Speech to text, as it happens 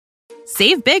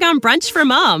Save big on brunch for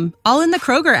mom, all in the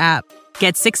Kroger app.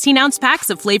 Get 16-ounce packs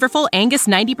of flavorful Angus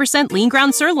 90% lean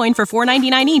ground sirloin for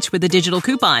 $4.99 each with a digital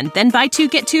coupon. Then buy 2,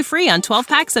 get 2 free on 12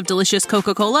 packs of delicious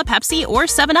Coca-Cola, Pepsi, or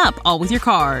 7-Up, all with your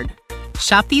card.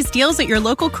 Shop these deals at your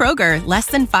local Kroger, less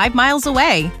than 5 miles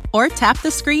away. Or tap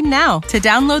the screen now to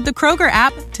download the Kroger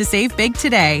app to save big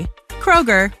today.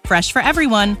 Kroger, fresh for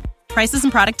everyone. Prices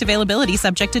and product availability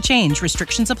subject to change.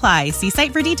 Restrictions apply. See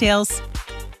site for details.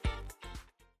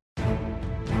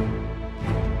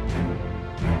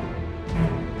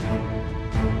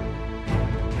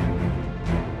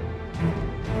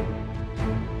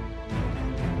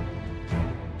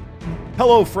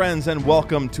 Hello, friends, and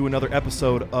welcome to another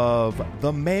episode of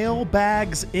The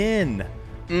Mailbags In,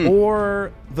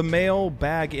 or The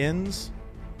Baggins.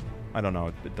 I don't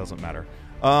know. It doesn't matter.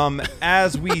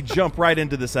 As we jump right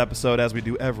into this episode, as we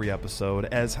do every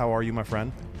episode, Ez, how are you, my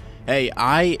friend? Hey,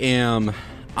 I'm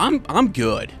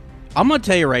good. I'm gonna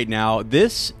tell you right now.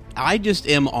 I just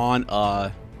am on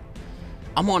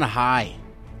I'm on a high.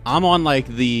 I'm on like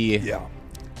the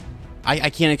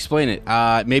I can't explain it.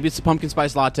 Maybe it's the pumpkin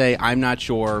spice latte. I'm not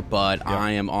sure, but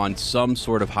I am on some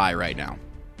sort of high right now.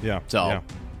 Yeah. So, yeah.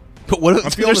 But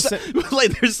what?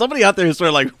 There's somebody out there who's sort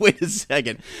of like, wait a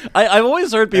second. I've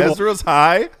always heard people. Ezra's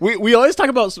high. We always talk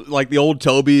about like the old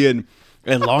Toby and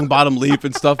Long Bottom Leaf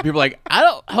and stuff. People are like,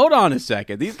 hold on a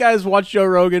second. These guys watch Joe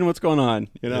Rogan. What's going on?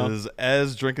 You know, is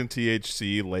Ez drinking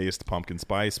THC laced pumpkin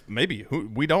spice? Maybe.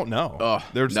 We don't know.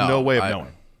 There's no, no way of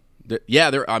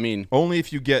knowing. I mean, only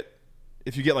if you get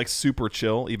like super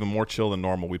chill, even more chill than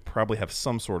normal, we probably have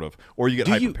some sort of, or you get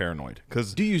hyper paranoid.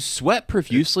 Because do you sweat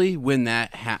profusely when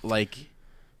that I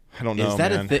don't know. Is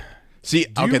that man. a thing? See,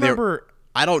 do you remember?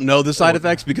 I don't know the side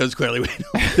effects because clearly we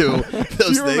don't do those things.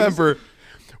 Do you remember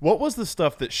what was the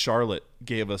stuff that Charlotte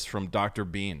gave us from Dr.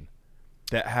 Bean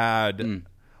that had?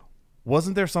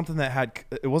 Wasn't there something that had?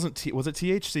 It wasn't. Was it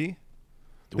THC?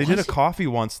 They did a coffee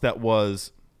once that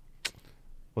was.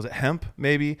 Was it hemp?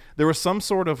 Maybe there was some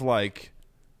sort of like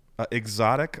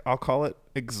exotic. I'll call it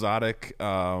exotic.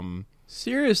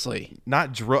 Seriously,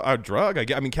 not a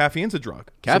drug. I mean, caffeine's a drug.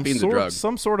 Caffeine's a drug.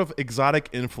 Some sort of exotic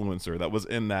influencer that was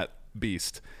in that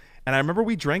beast. And I remember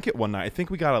we drank it one night. I think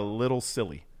we got a little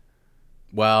silly.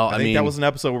 Well, I think that was an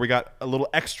episode where we got a little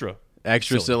extra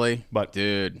silly. But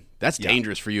dude, that's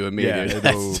dangerous for you and me. Yeah, dude.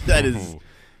 That is.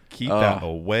 Keep that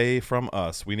away from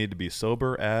us. We need to be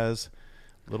sober as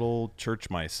little church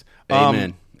mice.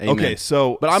 Amen. Okay,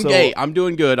 but I'm gay. I'm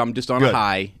doing good. I'm just on a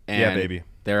high. And yeah, baby.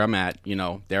 There I'm at.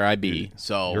 There I be.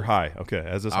 So you're high. Okay,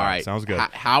 as is high. Right. Sounds good.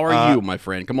 How are you, my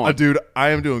friend? Come on, dude.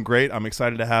 I am doing great. I'm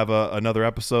excited to have another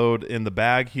episode in the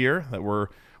bag here that we're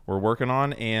working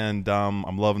on, and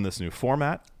I'm loving this new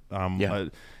format.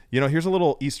 Here's a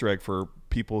little Easter egg for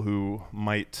people who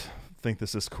might think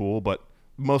this is cool, but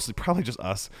mostly probably just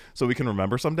us, so we can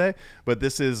remember someday. But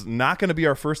this is not going to be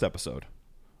our first episode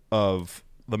of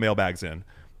the Mailbags In,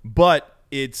 but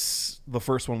it's the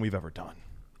first one we've ever done.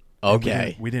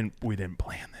 Okay, we didn't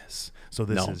plan this, so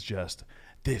this is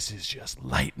just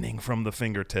lightning from the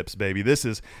fingertips, baby. This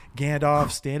is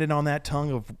Gandalf standing on that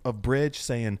tongue of bridge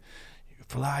saying,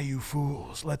 "Fly, you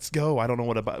fools, let's go." I don't know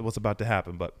what's about to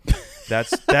happen, but that's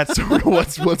sort of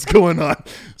what's going on.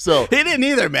 So he didn't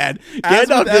either, man.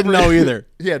 Gandalf didn't know either.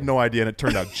 He had no idea, and it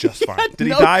turned out just fine. Did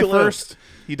he die first?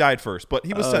 He died first, but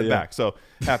he was sent back, so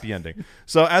happy ending.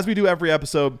 So as we do every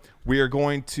episode, we are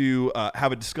going to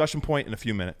have a discussion point in a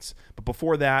few minutes. But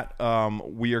before that,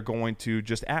 we are going to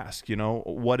just ask,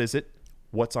 what is it?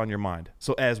 What's on your mind?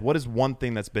 So Ez, what is one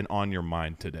thing that's been on your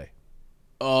mind today?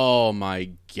 Oh my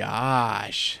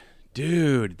gosh,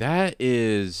 dude, that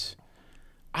is.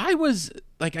 I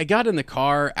got in the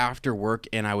car after work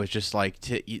and I was just like,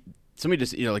 somebody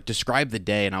just describe the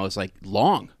day, and I was like,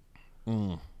 long,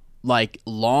 and I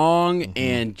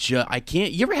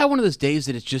can't. You ever have one of those days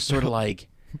that it's just sort of like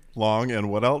long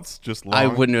and what else? Just long. I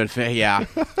wouldn't have. Yeah,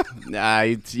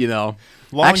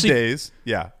 long days.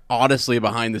 Yeah. Honestly,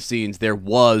 behind the scenes, there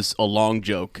was a long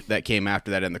joke that came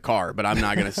after that in the car, but I'm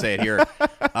not going to say it here.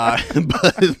 But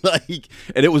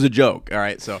and it was a joke. All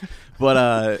right. So,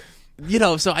 but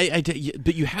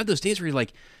but you have those days where you're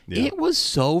like, it was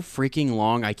so freaking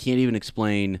long. I can't even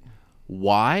explain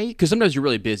why. Because sometimes you're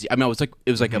really busy. I mean, it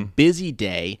was like a busy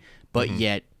day, but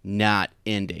yet not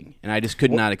ending, and I just could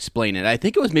not explain it. I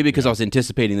think it was maybe because I was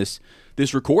anticipating this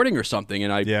recording or something,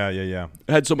 and I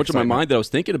had so much in my mind that I was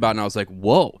thinking about, and I was like,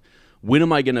 whoa, when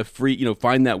am I gonna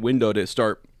find that window to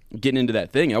start getting into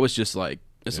that thing? I was just like,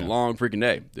 it's a long freaking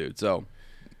day, dude. So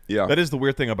that is the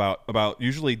weird thing about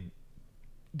usually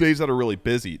days that are really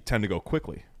busy tend to go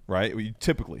quickly, right?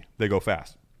 Typically they go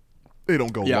fast. they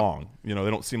don't go long. You know,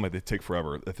 they don't seem like they take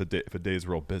forever if a day is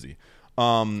real busy.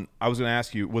 I was going to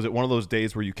ask you, was it one of those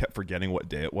days where you kept forgetting what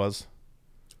day it was?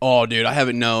 Oh, dude, I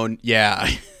haven't known. Yeah.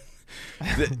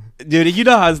 Dude, you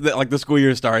know how the school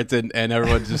year starts and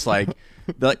everyone's just like,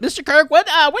 they're like, Mr. Kirk,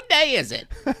 what day is it?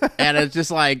 And it's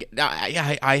just like,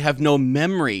 I have no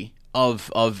memory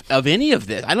of any of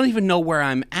this. I don't even know where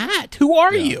I'm at. Who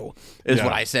are you? Is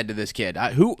what I said to this kid.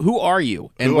 Who are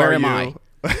you? And where am I?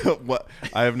 What?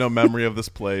 I have no memory of this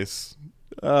place.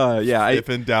 If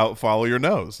in doubt, follow your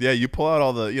nose. Yeah, you pull out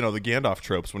all the the Gandalf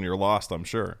tropes when you're lost. I'm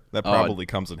sure that probably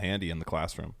comes in handy in the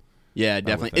classroom. Yeah,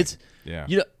 definitely.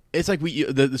 It's like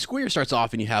the school year starts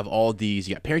off and you have all these.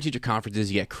 You got parent teacher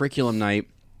conferences. You got curriculum night.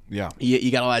 Yeah,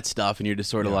 you got all that stuff, and you're just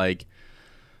sort of like.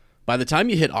 By the time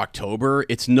you hit October,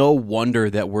 it's no wonder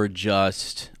that we're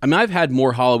just. I mean, I've had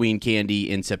more Halloween candy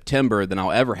in September than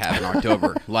I'll ever have in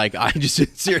October. Like, I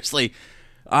just seriously,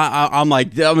 I'm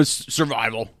like, I'm a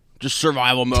survival. Just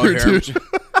survival mode here.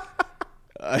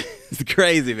 It's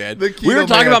crazy, man. We were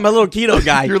talking about my little keto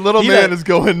guy. Your little man is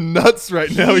going nuts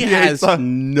right now. He has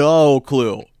no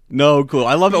clue. No clue.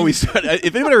 I love how we started.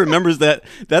 If anybody remembers that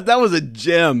was a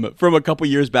gem from a couple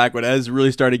years back when Ez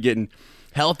really started getting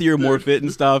healthier, more fit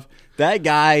and stuff. That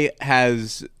guy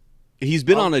he's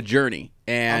been on a journey.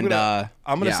 And I'm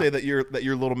gonna say that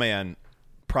your little man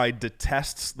probably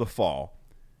detests the fall.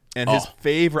 And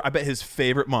I bet his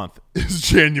favorite month is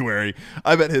January.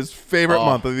 I bet his favorite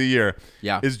month of the year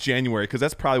is January, because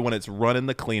that's probably when it's running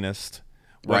the cleanest.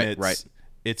 Right.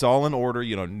 It's all in order.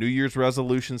 New Year's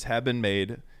resolutions have been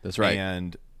made. That's right.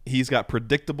 And he's got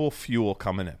predictable fuel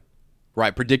coming in.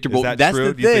 Right, predictable. Is that that's true?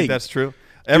 The Do you thing. think that's true?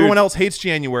 Everyone else hates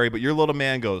January, but your little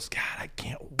man goes, God, I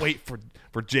can't wait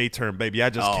for J-turn, baby. I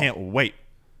just can't wait.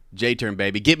 J-turn,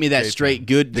 baby. Get me that straight,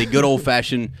 the good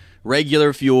old-fashioned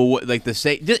regular fuel, like the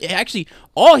same. Actually,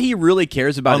 all he really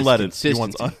cares about unleaded. Is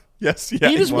consistency.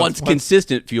 He just wants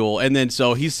consistent fuel. And then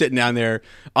so he's sitting down there.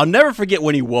 I'll never forget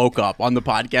when he woke up on the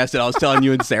podcast, and I was telling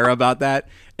you and Sarah about that.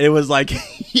 And it was like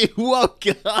he woke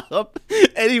up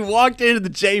and he walked into the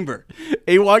chamber. And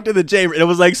it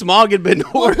was like Smog had been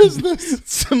hoarding. What is this?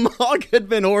 Smog had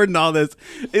been hoarding all this.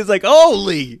 He's like,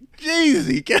 holy jeez.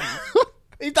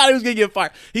 He thought he was going to get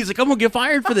fired. He's like, I'm going to get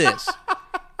fired for this.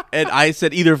 And I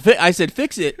said,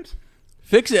 fix it,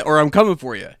 or I'm coming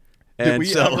for you. And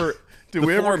Did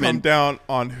we ever come down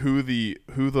on who the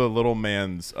little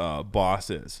man's boss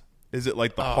is? Is it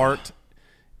like the heart?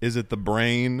 Is it the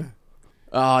brain?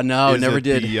 Oh no, never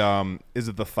did. Is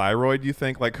it the thyroid? You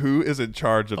think? Like, who is in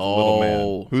charge of the little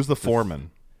man? Who's the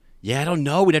foreman? Yeah, I don't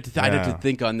know. I'd have to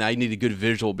think on that. I need a good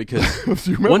visual, because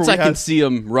once I can see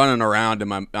him running around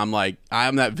him, I'm like,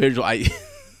 I'm that visual. You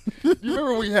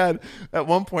remember we had at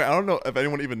one point? I don't know if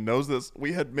anyone even knows this.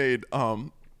 We had made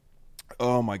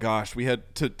oh my gosh, we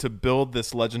had to build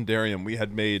this legendarium. We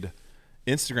had made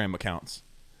Instagram accounts.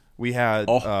 We had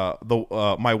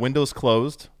my windows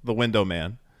closed, the window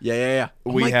man. Yeah.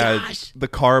 We had the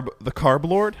carb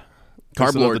lord,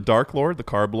 the dark lord, the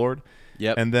carb lord.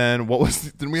 Yep. And then what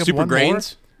was? Didn't we have Super one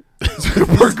grains? More?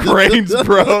 Super grains,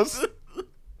 bros.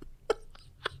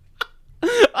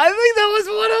 I think that was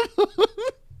one of them.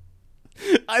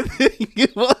 I think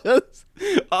it was.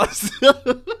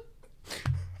 Awesome.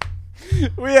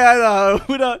 We had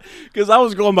because I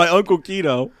was going by Uncle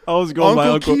Keto. Uncle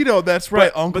Keto. That's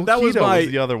right. Uncle that Keto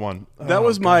was the other one. That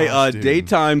was my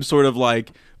daytime sort of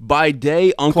like, by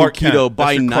day Uncle Clark Keto, Kent.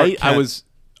 by night I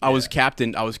was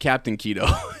Captain Keto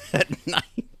at night.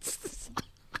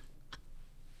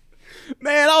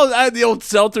 Man, I had the old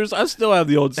seltzers. I still have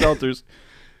the old seltzers.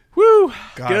 Woo!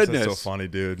 Gosh, goodness, that's so funny,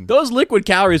 dude. Those liquid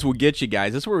calories will get you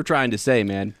guys. That's what we're trying to say,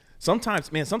 man. Sometimes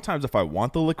if I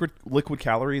want the liquid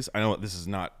calories, I know this is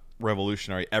not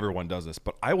revolutionary. Everyone does this,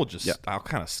 but I will I'll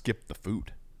kind of skip the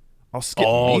food. I'll skip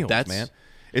meals, man.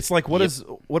 It's like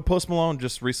what Post Malone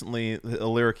just recently, a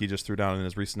lyric he just threw down in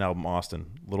his recent album,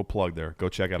 Austin. Little plug there. Go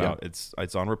check it out.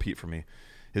 It's on repeat for me.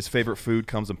 His favorite food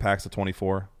comes in packs of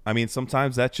 24. I mean,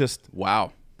 sometimes that's just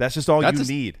That's just all you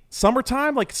need.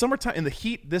 Summertime in the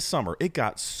heat this summer, it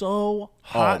got so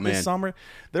hot this summer.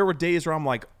 There were days where I'm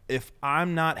like, if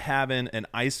I'm not having an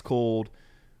ice cold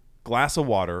glass of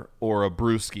water or a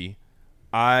brewski,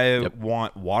 I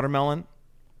want watermelon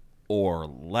or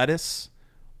lettuce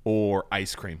or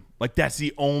ice cream. Like, that's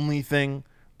the only thing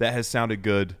that has sounded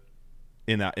good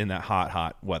in that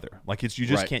hot weather. Like, you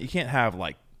can't have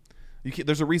like.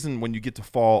 There's a reason when you get to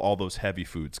fall, all those heavy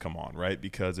foods come on, right?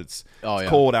 Because it's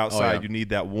cold outside. You need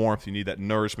that warmth. You need that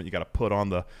nourishment. You got to put on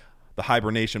the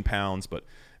hibernation pounds. But,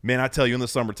 man, I tell you, in the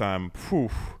summertime,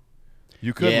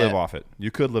 You could live off it.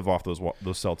 You could live off those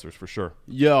seltzers for sure.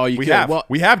 Yeah, you we could. have. Well,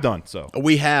 we have done so.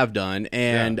 We have done,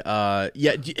 and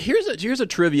here's a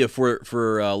trivia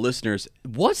for listeners.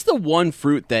 What's the one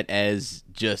fruit that as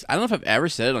just I don't know if I've ever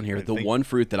said it on here. The one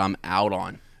fruit that I'm out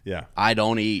on. Yeah, I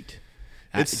don't eat.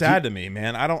 It's sad to me,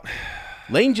 man. I don't.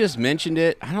 Lane just mentioned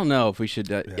it. I don't know if we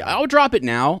should. I'll drop it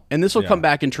now, and this will come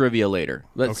back in trivia later.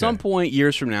 At some point,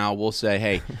 years from now, we'll say,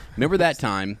 "Hey, remember that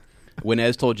time when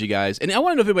Ez told you guys?" And I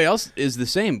want to know if anybody else is the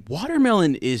same.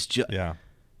 Watermelon is just. Yeah.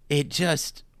 It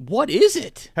just. What is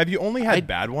it? Have you only had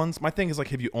bad ones? My thing is like,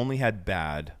 have you only had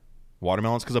bad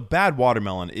watermelons? Because a bad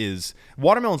watermelon's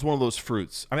one of those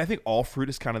fruits. I mean, I think all fruit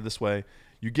is kind of this way.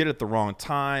 You get it at the wrong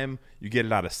time. You get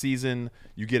it out of season.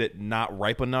 You get it not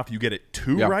ripe enough. You get it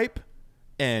too ripe.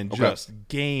 And just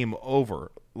game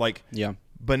over. Like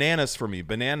bananas for me.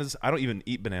 Bananas, I don't even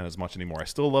eat bananas much anymore. I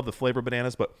still love the flavor of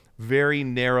bananas, but very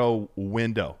narrow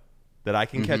window that I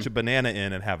can catch a banana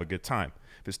in and have a good time.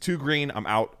 If it's too green, I'm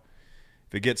out.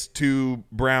 If it gets too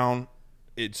brown,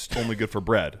 it's only good for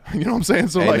bread. You know what I'm saying?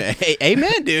 So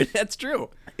amen, dude. That's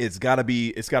true. It's gotta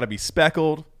be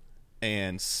speckled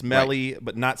and smelly,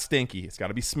 but not stinky. It's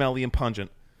gotta be smelly and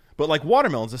pungent. But like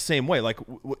watermelons, the same way. Like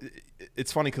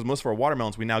it's funny because most of our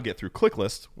watermelons we now get through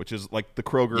ClickList, which is like the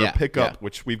Kroger pickup,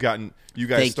 which we've gotten. You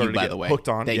guys started to get hooked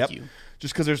on. Thank you.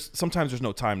 Just because sometimes there's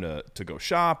no time to go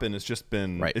shop, and it's just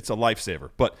been it's a lifesaver.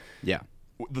 But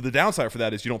the downside for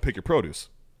that is you don't pick your produce.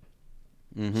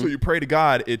 So you pray to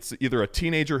God it's either a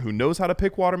teenager who knows how to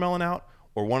pick watermelon out,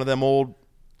 or one of them old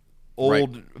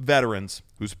veterans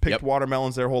who's picked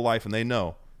watermelons their whole life and they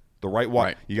know the right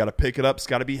water. You got to pick it up. It's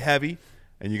got to be heavy.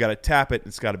 And you got to tap it.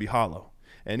 It's got to be hollow.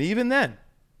 And even then,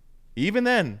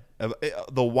 the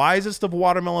wisest of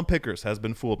watermelon pickers has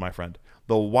been fooled, my friend.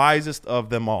 The wisest of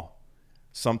them all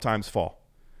sometimes fall.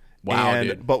 Wow,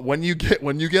 dude. But when you get a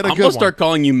I'm good one, gonna start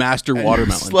calling you Master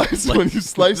Watermelon. When you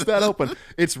slice that open,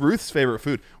 it's Ruth's favorite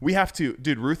food. We have to,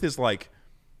 dude. Ruth is like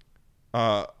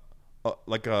an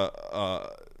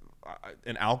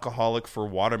alcoholic for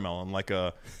watermelon, like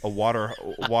a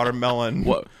watermelon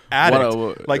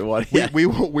addict. We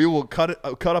will cut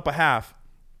up a half,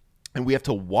 and we have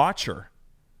to watch her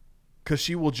because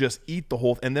she will just eat the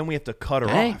whole, and then we have to cut her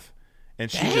off,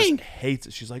 and she just hates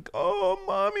it. She's like, "Oh,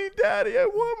 mommy, daddy, I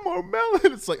want more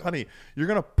melon." It's like, honey, you're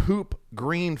gonna poop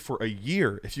green for a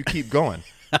year if you keep going.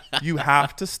 You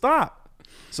have to stop.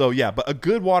 So yeah, but a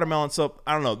good watermelon. So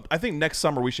I don't know. I think next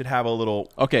summer we should have a little.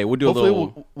 Okay, we'll do a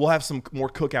little. We'll have some more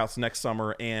cookouts next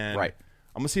summer, and I'm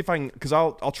gonna see if I can, because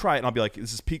I'll try it and I'll be like,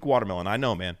 this is peak watermelon. I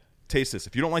know, man. Taste this.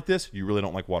 If you don't like this, you really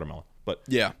don't like watermelon. But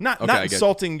not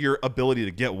insulting your ability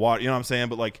to get water. You know what I'm saying?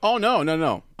 But like, oh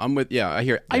no, I'm with. Yeah, I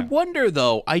hear it. Yeah. I wonder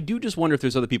though. I do just wonder if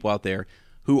there's other people out there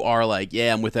who are like,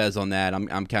 yeah, I'm with Ez on that.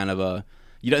 I'm kind of a.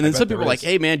 And then some people are like,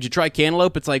 "Hey, man, did you try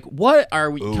cantaloupe?" It's like, what are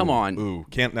we? Come on,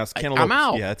 cantaloupe. I'm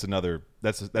out. Yeah, that's another.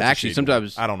 That's actually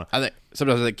sometimes I don't know.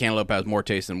 Sometimes I think cantaloupe has more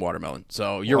taste than watermelon.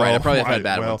 So you're right. I probably have had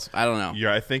bad ones. I don't know.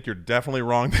 Yeah, I think you're definitely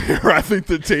wrong there. I think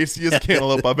the tastiest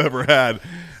cantaloupe I've ever had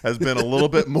has been a little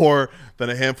bit more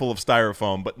than a handful of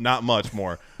styrofoam, but not much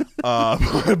more.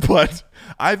 But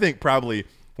I think probably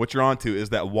what you're onto is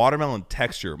that watermelon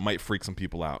texture might freak some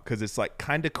people out because it's like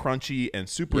kind of crunchy and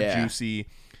super juicy.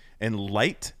 And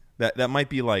light, that might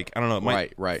be like, I don't know,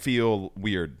 it might feel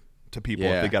weird to people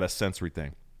if they got a sensory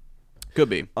thing. Could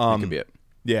be. That could be it.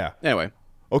 Yeah. Anyway.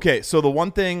 Okay, so the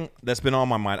one thing that's been on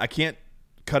my mind, I can't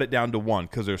cut it down to one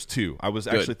because there's two. I was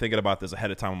actually thinking about this ahead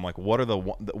of time. I'm like, what are the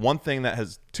one thing that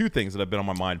has two things that have been on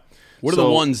my mind? What are the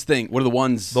ones thing? What are the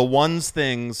ones? The ones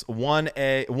things,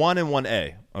 1A, 1 and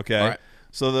 1A, okay? All right.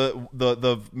 So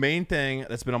the main thing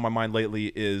that's been on my mind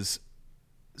lately is,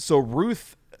 so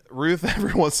Ruth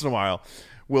every once in a while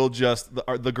will just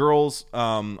the girls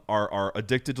are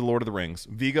addicted to Lord of the Rings.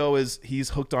 Vigo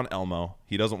he's hooked on Elmo.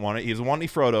 He doesn't want it. He doesn't want any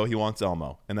Frodo. He wants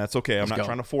Elmo, and that's okay. I'm not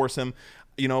trying to force him.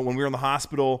 You know, when we were in the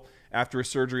hospital after his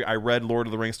surgery, I read Lord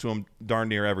of the Rings to him darn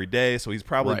near every day. So he's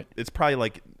probably it's probably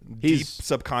like deep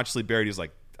subconsciously buried. He's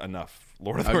like, enough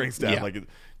Lord of the Rings, Dad. Yeah. Like,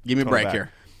 give me a break here.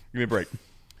 Give me a break.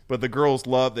 But the girls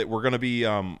love that we're going to be.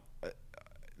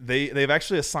 They've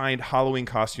actually assigned Halloween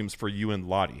costumes for you and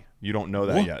Lottie. You don't know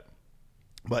that yet,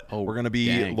 but we're going to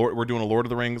be we're doing a Lord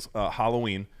of the Rings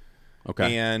Halloween.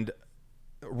 Okay. And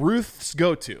Ruth's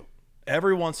go-to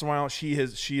every once in a while, she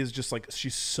is just like,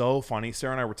 she's so funny.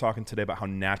 Sarah and I were talking today about how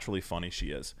naturally funny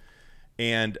she is,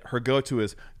 and her go-to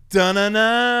is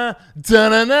da-na-na,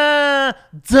 da-na-na,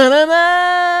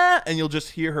 da-na-na, and you'll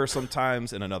just hear her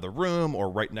sometimes in another room or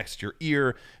right next to your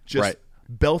ear, just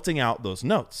belting out those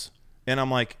notes. And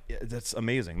I'm like, that's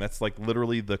amazing. That's like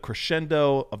literally the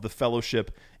crescendo of the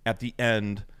Fellowship at the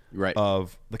end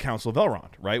of the Council of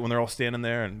Elrond, right? When they're all standing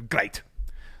there and, great,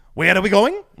 where are we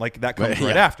going? Like, that comes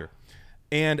right after.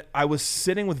 And I was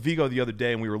sitting with Vigo the other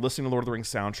day, and we were listening to Lord of the Rings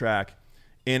soundtrack,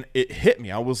 and it hit me.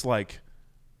 I was like,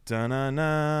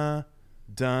 da-na-na,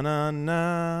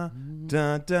 da-na-na,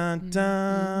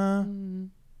 da-da-da.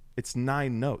 It's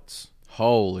 9 notes.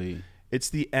 Holy. It's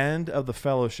the end of the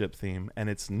Fellowship theme, and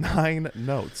it's 9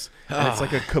 notes. And it's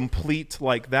like a complete,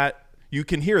 like that. You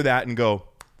can hear that and go,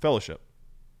 Fellowship,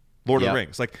 Lord of the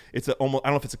Rings. Like, it's almost, I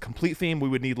don't know if it's a complete theme. We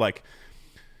would need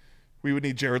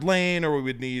Jared Lane, or we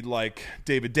would need like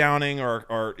David Downing, or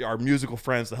our musical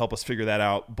friends to help us figure that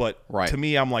out. But to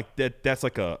me, I'm like, that's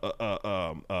like I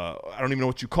don't even know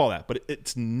what you call that, but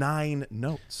it's 9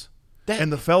 notes.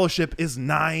 And the Fellowship is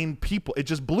 9 people. It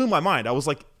just blew my mind. I was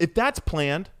like, if that's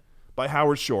planned by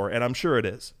Howard Shore, and I'm sure it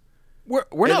is, we're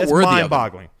not worthy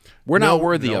mind-boggling. of it. We're not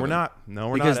worthy of it. We're not. No,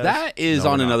 we're because not. Because that is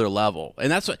on another level. And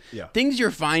that's what things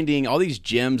you're finding, all these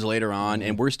gems later on,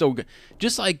 and we're still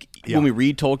just like when we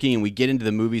read Tolkien and we get into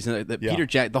the movies and Peter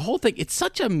Jackson, the whole thing, it's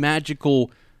such a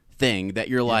magical thing that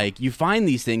you're like, you find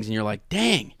these things and you're like,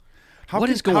 dang, what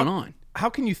is going on? How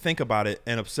can you think about it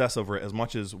and obsess over it as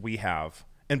much as we have?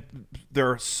 And there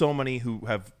are so many who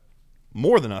have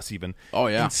more than us even. Oh,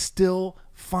 yeah. And still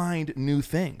find new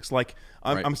things. Like,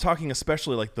 I'm talking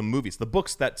especially like the movies. The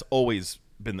books, that's always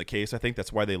been the case. I think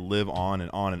that's why they live on and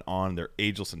on and on. They're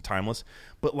ageless and timeless.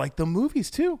 But like the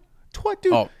movies too.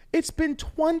 Dude, it's been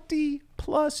 20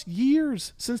 plus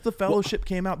years since The Fellowship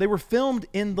came out. They were filmed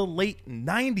in the late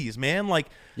 90s, man. Like,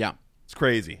 it's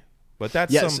crazy. But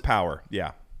that's some power.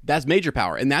 Yeah. That's major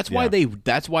power. And that's why they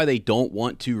don't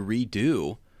want to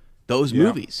redo those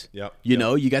movies. You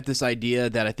know, you got this idea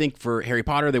that I think for Harry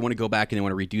Potter, they want to go back and they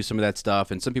want to redo some of that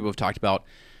stuff. And some people have talked about,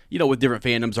 you know, with different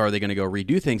fandoms, are they going to go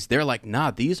redo things? They're like,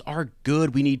 nah, these are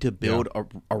good. We need to build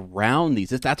around these.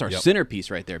 That's our centerpiece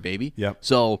right there, baby.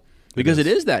 So because it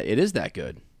is that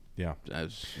good. Yeah.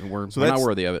 We're not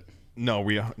worthy of it. No,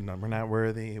 we're not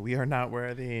worthy. We are not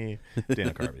worthy.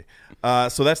 Dana Carvey.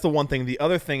 So that's the one thing. The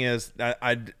other thing is,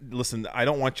 listen, I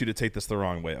don't want you to take this the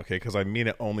wrong way, okay? Because I mean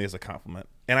it only as a compliment,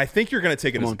 and I think you're going to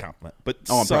take it as a compliment. But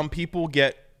some people would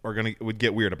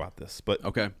get weird about this. But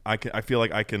I feel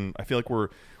like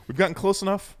we've gotten close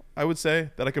enough. I would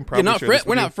say that I can probably.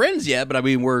 We're not friends yet, but I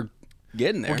mean we're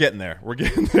getting there. We're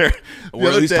getting there.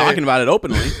 We're at least talking about it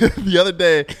openly. The other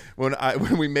day when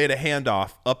we made a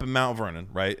handoff up in Mount Vernon,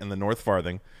 right, in the North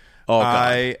Farthing,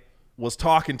 I was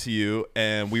talking to you,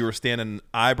 and we were standing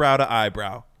eyebrow to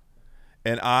eyebrow,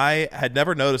 and I had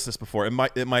never noticed this before. It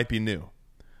might be new,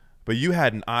 but you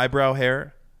had an eyebrow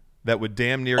hair that would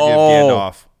damn near give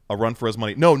Gandalf a run for his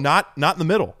money. No, not in the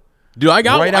middle. Dude, I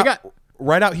got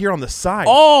right out here on the side.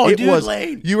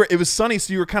 Lane. It was sunny,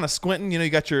 so you were kind of squinting. You know, you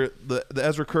got the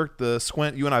Ezra Kirk, the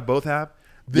squint. You and I both have.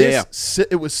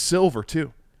 It was silver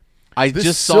too. I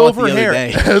just saw it the other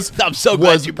day. I'm so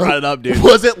glad you brought it up, dude.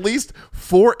 Was at least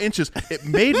 4 inches. It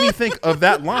made me think of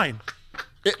that line.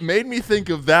 It made me think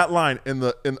of that line in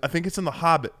I think it's in The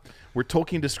Hobbit, where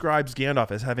Tolkien describes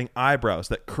Gandalf as having eyebrows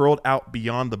that curled out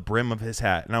beyond the brim of his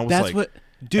hat. And I was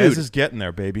dude, Ez is getting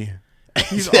there, baby.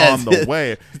 He's on the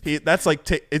way.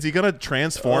 Is he going to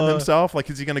transform himself? Like,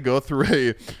 is he going to go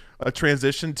through a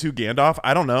transition to Gandalf?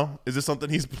 I don't know. Is this something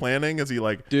he's planning? Is he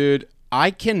like... Dude,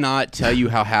 I cannot tell you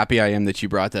how happy I am that you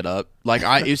brought that up. Like,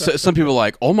 some people are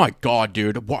like, oh my God,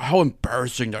 dude, how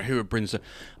embarrassing that he would bring this up.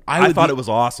 I thought it was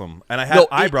awesome. And I had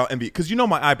eyebrow envy. Because you know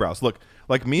my eyebrows. Look,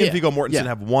 like me and Viggo Mortensen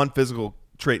have one physical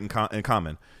trait in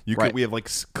common. We have like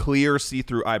clear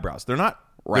see-through eyebrows. They're not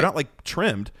like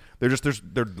trimmed.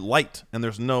 They're light, and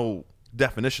there's no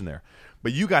definition there.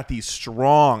 But you got these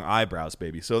strong eyebrows,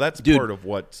 baby. So that's part of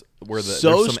where there's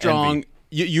some strong. Envy.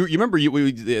 You remember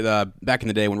back in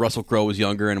the day when Russell Crowe was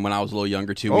younger, and when I was a little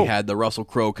younger too, we had the Russell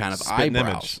Crowe kind of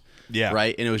eyebrows,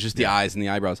 right? And it was just the eyes and the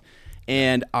eyebrows.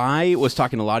 And I was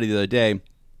talking to Lottie the other day.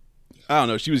 I don't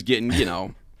know. She was getting, you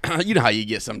know how you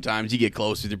get sometimes. You get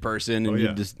close with your person, and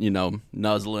you're just,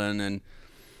 nuzzling and.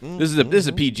 This is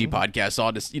a PG podcast, so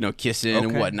I'll just kissing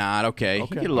and whatnot. Okay. You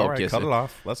get a little kissing. Cut it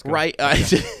off. Let's go. Right.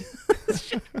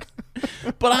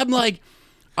 But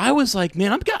I was like,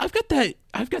 man, I've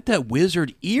got that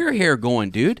wizard ear hair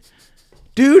going, dude.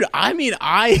 I mean,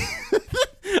 I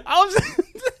was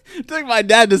took my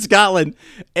dad to Scotland,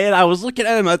 and I was looking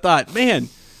at him. I thought, man.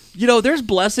 There's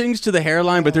blessings to the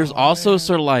hairline, but there's also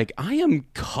sort of like, I am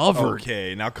covered.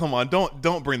 Okay, now come on,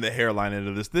 don't bring the hairline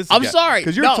into this. I'm sorry,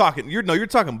 because you're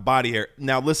talking body hair.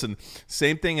 Now listen,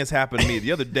 same thing has happened to me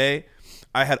the other day.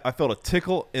 I felt a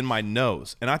tickle in my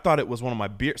nose, and I thought it was one of my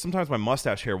beard. Sometimes my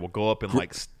mustache hair will go up and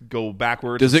like go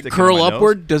backwards. Does it curl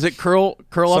upward? Does it curl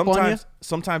up on you?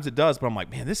 Sometimes it does, but I'm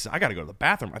like, man, I got to go to the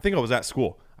bathroom. I think I was at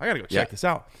school. I got to go check this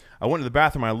out. I went to the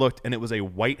bathroom and I looked, and it was a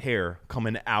white hair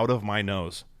coming out of my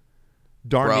nose,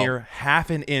 darn near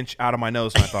half an inch out of my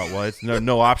nose. And I thought, well, it's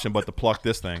no option but to pluck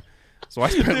this thing. So I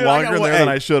spent longer there than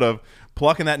I should have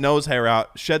plucking that nose hair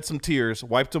out, shed some tears,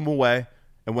 wiped them away,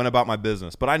 and went about my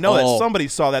business. But I know that somebody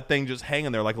saw that thing just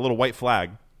hanging there like a little white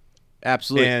flag.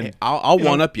 Absolutely. And I'll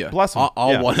one-up you. Bless him.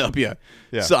 I'll one-up you.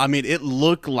 Yeah. So, I mean, it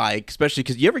looked like, especially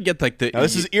because you ever get like now,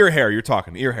 this is ear hair you're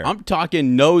talking, ear hair. I'm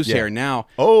talking nose hair now.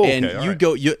 Oh, okay.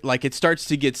 And like it starts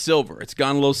to get silver. It's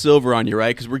gone a little silver on you,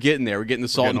 right? Because we're getting there. We're getting the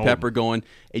salt and pepper going.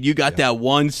 And you got that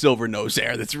one silver nose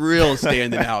hair that's real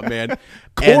standing out, man.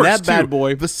 Coarse, and that bad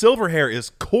boy. The silver hair is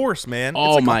coarse, man. Oh,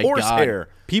 it's like my horse God. hair.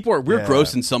 We're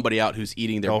grossing somebody out who's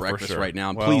eating their breakfast for sure. right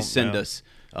now. Well, Please send us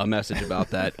a message about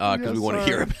that because we want to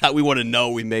hear about. We want to know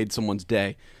we made someone's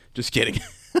day. Just kidding.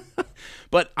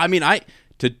 But I mean,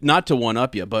 not to one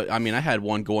up you, but I mean, I had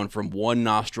one going from one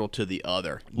nostril to the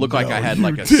other. Looked like I had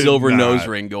like a silver nose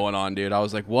ring going on, dude. I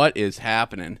was like, what is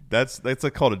happening? That's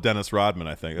like called a Dennis Rodman,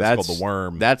 I think. That's called the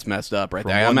worm. That's messed up right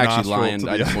there. I'm actually lying.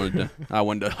 I just wanted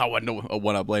to a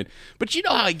one up blade. But you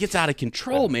know how it gets out of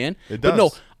control, man. It does. But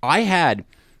no,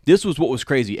 this was what was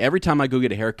crazy. Every time I go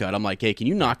get a haircut, I'm like, hey, can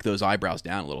you knock those eyebrows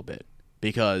down a little bit?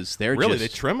 Because they're they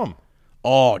trim them.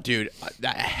 Oh, dude,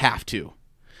 I have to. Wow.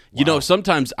 You know,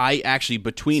 sometimes I actually,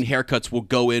 between haircuts, will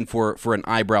go in for an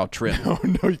eyebrow trim.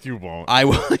 No, you won't.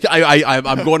 I'm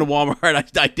going to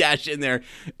Walmart. I dash in there,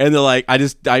 and they're like,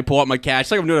 I pull out my cash.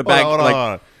 It's like I'm doing a bag. Hold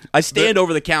on. I stand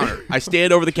over the counter.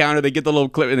 They get the little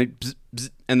clip, and they bzz, bzz,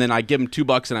 and then I give them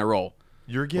 $2 and I roll.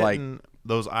 You're getting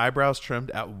those eyebrows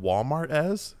trimmed at Walmart,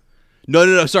 as?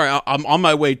 No. Sorry, I'm on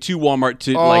my way to Walmart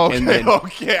to and then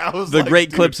I was the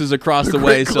Great Clips is across the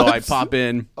way, so I pop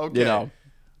in. Okay. You know,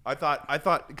 I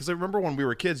thought because I remember when we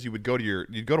were kids, you'd go to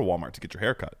Walmart to get your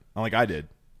hair cut, like I did.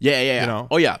 Yeah. You know?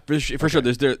 Oh yeah, for sure.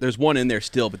 There's one in there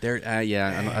still, but there.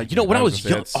 You know when I was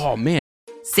young. Oh man.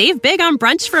 Save big on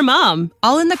brunch for mom,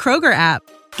 all in the Kroger app.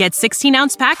 Get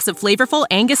 16-ounce packs of flavorful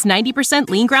Angus 90%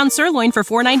 lean ground sirloin for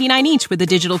 $4.99 each with a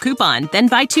digital coupon. Then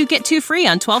buy 2, get 2 free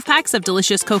on 12 packs of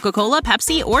delicious Coca-Cola,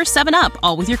 Pepsi, or 7-Up,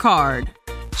 all with your card.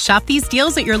 Shop these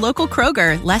deals at your local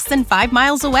Kroger, less than 5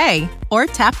 miles away. Or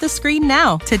tap the screen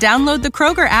now to download the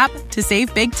Kroger app to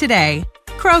save big today.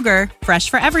 Kroger, fresh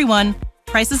for everyone.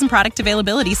 Prices and product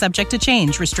availability subject to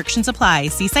change. Restrictions apply.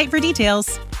 See site for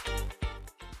details.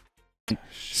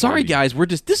 Sorry, guys.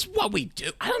 This is what we do.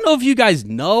 I don't know if you guys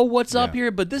know what's up here,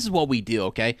 but this is what we do,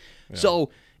 okay? Yeah. So,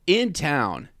 in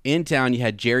town, you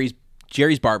had Jerry's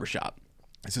Barbershop.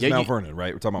 This is Mount Vernon,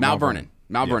 right? We're talking about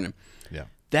Mount Vernon. Yeah.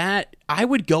 That, I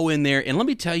would go in there, and let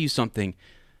me tell you something.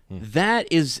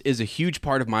 That is a huge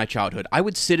part of my childhood. I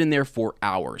would sit in there for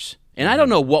hours. And I don't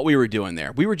know what we were doing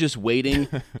there. We were just waiting.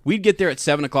 We'd get there at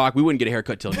 7 o'clock. We wouldn't get a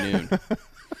haircut till noon.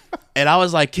 And I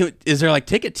was like, is there like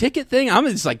ticket thing? I'm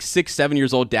just like 6, 7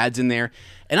 years old. Dad's in there.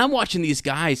 And I'm watching these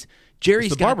guys.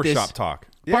 Jerry's got barbershop talk.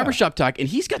 Yeah. Barbershop talk. And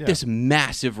he's got this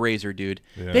massive razor, dude.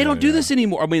 They don't do this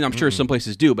anymore. I mean, I'm sure some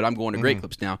places do, but I'm going to Great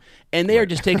Clips now. And they are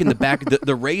just taking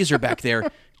the razor back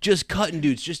there, just cutting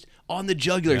dudes, just on the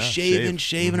jugular,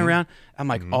 shaving around. I'm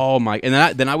like, oh my!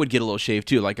 And then I would get a little shave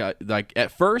too. Like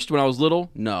at first when I was little,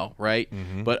 no, right?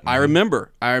 But I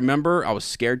remember I was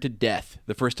scared to death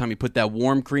the first time he put that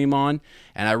warm cream on,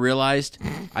 and I realized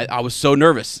I was so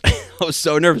nervous. I was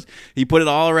so nervous. He put it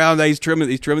all around. He's trimming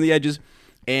the edges.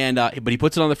 And but he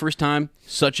puts it on the first time.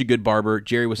 Such a good barber.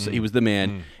 Jerry was he was the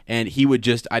man, and he would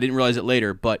just, I didn't realize it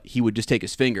later, but he would just take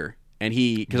his finger, and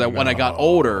when I got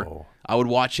older, I would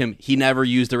watch him. He never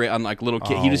used the on like little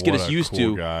kid. He just get us used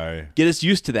to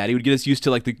that. He would get us used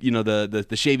to like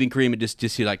the shaving cream and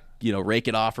just like rake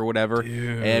it off or whatever.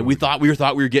 Dude. And we thought we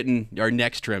were getting our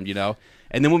necks trimmed, And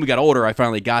then when we got older, I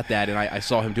finally got that, and I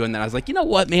saw him doing that. I was like, you know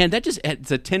what, man,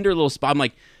 it's a tender little spot. I'm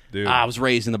like, I was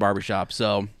raised in the barbershop,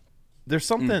 so. There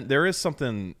is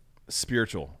something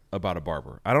spiritual about a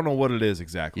barber. I don't know what it is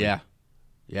exactly. Yeah.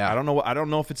 I don't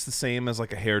know if it's the same as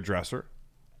like a hairdresser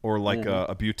or like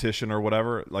a beautician or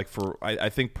whatever. Like I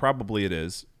think probably it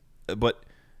is, but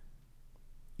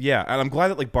yeah. And I'm glad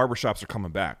that like barbershops are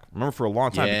coming back. Remember for a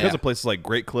long time because of places like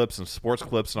Great Clips and Sports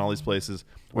Clips and all these places.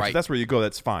 Which that's where you go.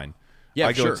 That's fine. Yeah,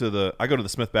 I go to the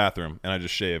Smith bathroom and I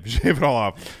just shave it all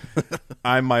off.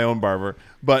 I'm my own barber,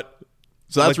 but.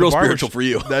 So that's real spiritual for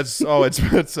you. It's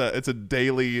a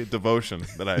daily devotion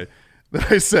that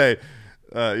I say,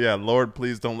 Lord,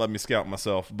 please don't let me scalp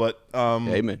myself. But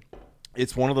amen.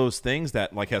 it's one of those things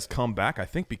that like has come back, I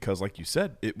think, because like you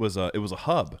said, it was a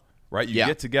hub, right? You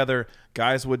get together,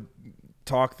 guys would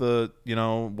talk the,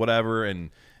 whatever, and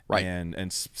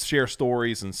share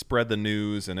stories and spread the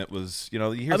news, and it was, you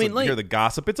hear the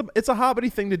gossip. It's a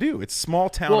hobbity thing to do. It's small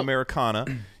town Americana.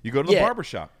 You go to the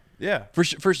barbershop. Yeah.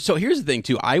 So here's the thing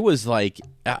too. I was like,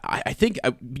 I think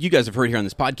you guys have heard here on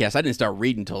this podcast, I didn't start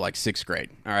reading until like 6th grade.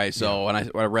 All right. So when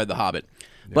I read The Hobbit,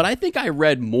 but I think I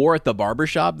read more at the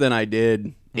barbershop than I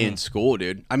did in school,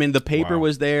 dude. I mean, the paper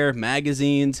was there,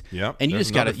 magazines, and you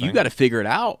just got to figure it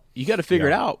out. You got to figure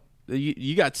it out.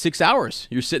 You got 6 hours.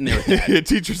 You're sitting there with that.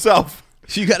 Teach yourself.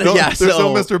 So you got to, there's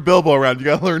no Mr. Bilbo around. You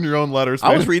got to learn your own letters.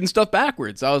 Man. I was reading stuff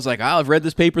backwards. I was like, I've read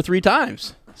this paper 3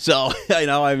 times. So,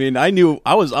 I knew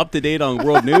I was up to date on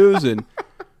world news, and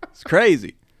it's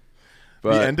crazy.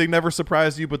 But the ending never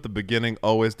surprised you, but the beginning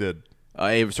always did.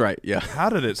 It was right, yeah. How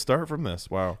did it start from this?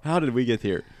 Wow. How did we get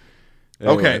here?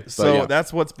 Anyway, okay, so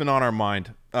that's what's been on our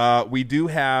mind. We do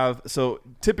have, so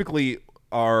typically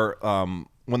our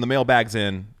when the mailbag's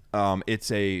in,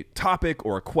 it's a topic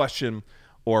or a question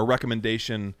or a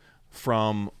recommendation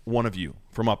from one of you,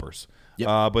 from uppers.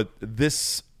 Yep. But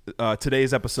this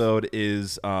today's episode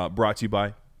is brought to you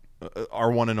by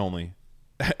our one and only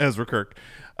Ezra Kirk.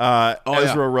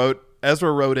 Ezra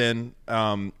wrote in,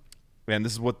 and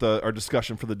this is what our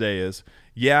discussion for the day is.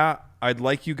 Yeah, I'd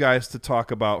like you guys to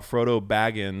talk about Frodo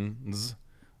Baggins,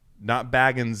 not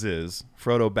Baggins's,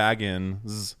 Frodo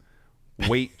Baggins'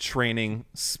 weight training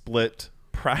split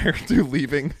prior to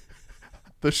leaving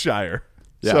the Shire.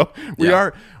 Yeah. So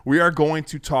we are going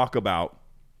to talk about,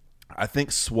 I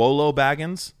think, Swolo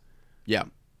Baggins. Yeah.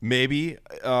 Maybe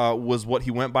was what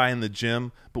he went by in the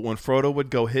gym, but when Frodo would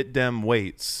go hit them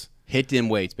weights,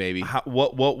 baby.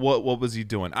 What was he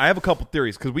doing? I have a couple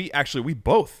theories because we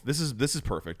both. This is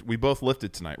perfect. We both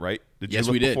lifted tonight, right? Did you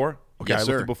lift we did before? Okay, yes,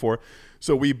 I lifted before.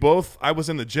 So we both. I was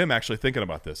in the gym actually thinking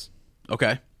about this.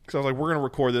 Okay. So I was like, we're gonna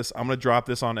record this. I'm gonna drop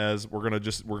this on Ez. We're gonna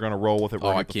roll with it.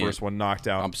 We're gonna get the first one knocked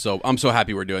out. I'm so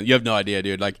happy we're doing it. You have no idea,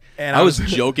 dude. Like, and I was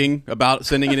joking about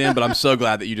sending it in, but I'm so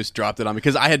glad that you just dropped it on me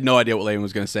because I had no idea what Layman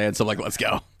was gonna say, and so like, let's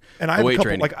go. And I have a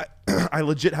couple, like I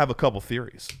legit have a couple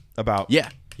theories about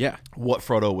what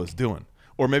Frodo was doing,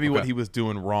 or maybe what he was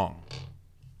doing wrong.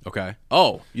 Okay.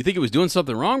 Oh, you think he was doing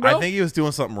something wrong, bro? I think he was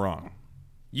doing something wrong.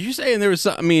 You saying there was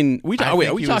some? I mean,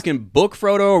 are we talking book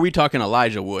Frodo, or are we talking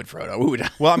Elijah Wood Frodo?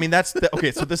 Well, I mean, that's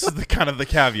okay. So this is the kind of the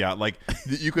caveat. Like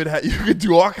you could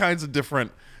do all kinds of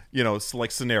different,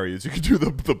 like scenarios. You could do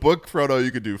the book Frodo.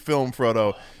 You could do film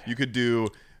Frodo. You could do,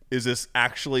 is this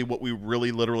actually what we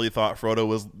really literally thought Frodo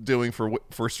was doing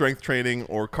for strength training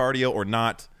or cardio or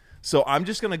not? So I'm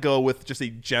just gonna go with just a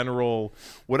general,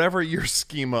 whatever your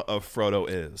schema of Frodo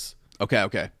is. Okay.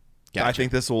 Gotcha. I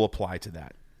think this will apply to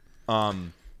that.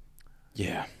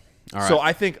 Yeah. All right. So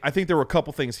I think there were a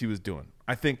couple things he was doing.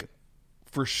 I think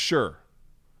for sure,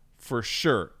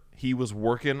 he was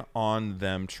working on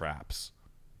them traps.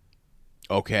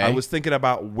 Okay. I was thinking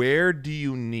about, where do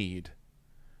you need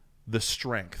the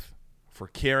strength for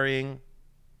carrying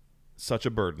such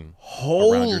a burden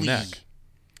around your neck?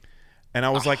 And I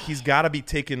was like, he's got to be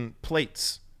taking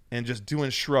plates and just doing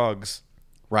shrugs.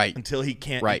 Right. Until he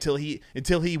can't. Right.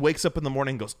 Until he wakes up in the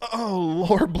morning and goes, "Oh,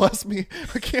 Lord bless me!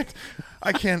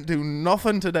 I can't do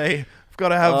nothing today. I've got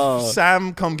to have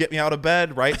Sam come get me out of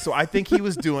bed." Right. So I think he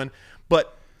was doing,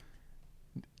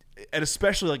 and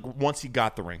especially like once he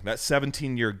got the ring, that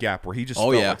 17-year gap where he just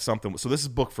felt like something. So this is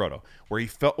book Frodo, where he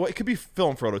felt. Well, it could be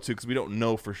film Frodo too, because we don't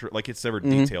know for sure. Like it's never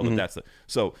detailed. But that's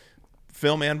so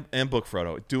film and book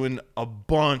Frodo doing a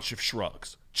bunch of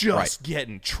shrugs, just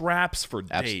getting traps for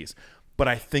days. But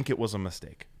I think it was a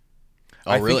mistake.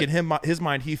 I think in his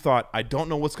mind, he thought, I don't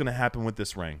know what's going to happen with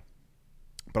this ring,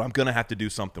 but I'm going to have to do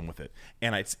something with it.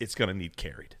 And it's going to need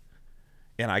carried.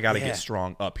 And I got to get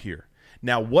strong up here.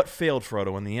 Now, what failed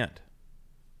Frodo in the end?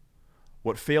 It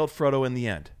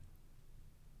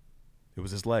was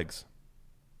his legs.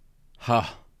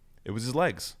 It was his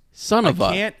legs. I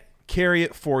can't carry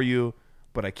it for you,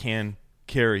 but I can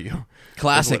carry you.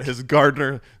 Classic. What his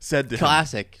gardener said to him.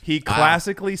 He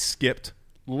classically skipped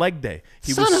leg day.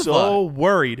 He was so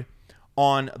worried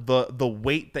on the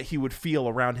weight that he would feel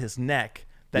around his neck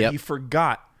that he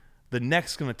forgot the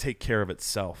neck's going to take care of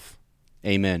itself.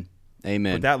 Amen.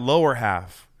 But that lower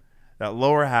half,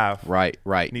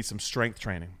 right, needs some strength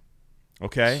training.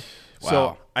 Okay? Wow.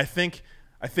 So I think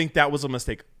that was a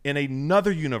mistake. In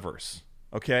another universe,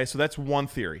 okay? So that's one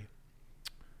theory.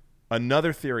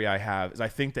 Another theory I have is I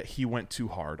think that he went too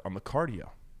hard on the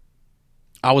cardio.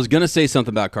 I was gonna say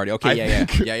something about cardio. Okay, yeah.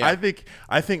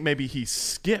 I think maybe he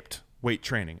skipped weight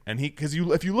training. And if you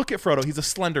look at Frodo, he's a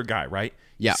slender guy, right?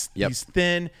 Yeah. He's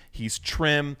thin, he's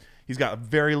trim, he's got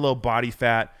very low body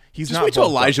fat. He's Just not wait till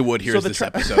bulked up. Elijah Wood hears this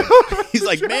episode. He's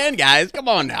like, man, guys, come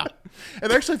on now.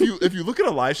 And actually, if you look at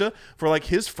Elijah for like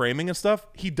his framing and stuff,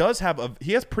 he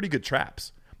has pretty good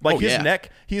traps. Like his neck,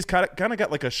 he's kind of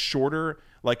got like a shorter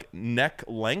like neck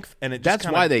length, and it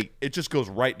just goes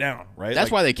right down, right?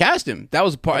 That's why they cast him. That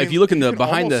was part. If you look in the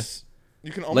behind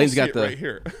you can almost Lane's see got it the right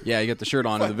here. Yeah, you got the shirt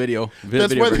on in the video.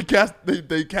 That's why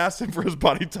they cast him for his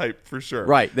body type for sure.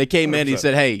 Right. They came 100%. In and he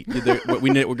said, "Hey, we're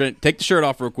going to take the shirt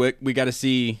off real quick. We got to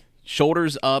see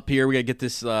shoulders up here. We got to get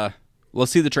this.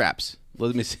 Let's see the traps.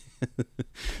 Let me see,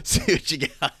 see what you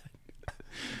got."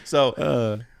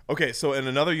 So, okay. So in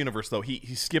another universe, though,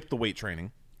 he skipped the weight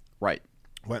training. Right.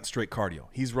 Went straight cardio.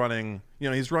 He's running.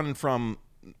 He's running from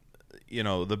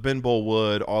the Bin Bowl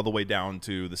Wood all the way down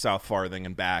to the South Farthing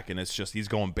and back, and it's just he's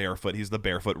going barefoot. He's the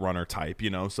barefoot runner type,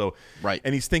 So right,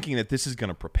 and he's thinking that this is going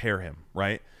to prepare him,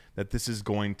 right? That this is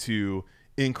going to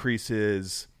increase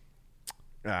his,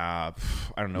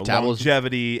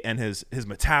 longevity, and his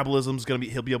metabolism is going to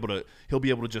be. He'll be able to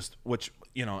just, which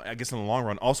I guess in the long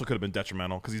run also could have been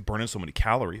detrimental because he's burning so many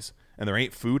calories, and there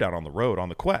ain't food out on the road on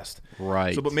the quest,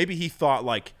 right? So, but maybe he thought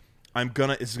like,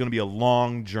 this is going to be a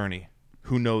long journey.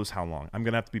 Who knows how long? I'm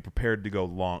going to have to be prepared to go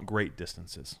great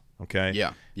distances. Okay.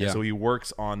 Yeah. And so he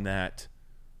works on that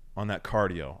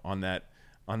cardio, on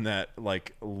that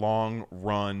like long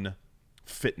run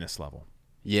fitness level.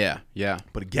 Yeah. Yeah.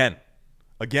 But again,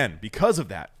 because of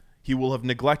that, he will have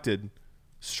neglected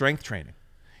strength training.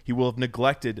 He will have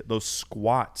neglected those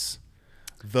squats,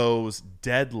 those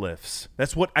deadlifts.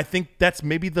 That's what I think. That's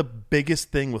maybe the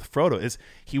biggest thing with Frodo is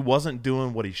he wasn't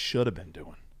doing what he should have been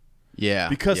doing. Yeah.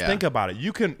 Because think about it.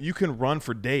 You can run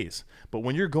for days, but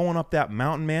when you're going up that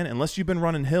mountain, man, unless you've been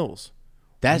running hills,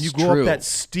 that's you go up that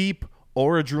steep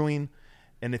Orodruin,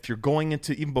 and if you're going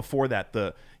into even before that,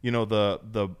 the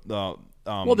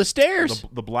stairs,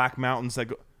 the Black Mountains that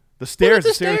go, the stairs,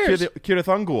 the stairs, Cirith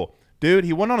Ungol. Dude,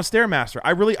 he went on a Stairmaster.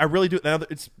 I really do. Now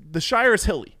it's the Shire is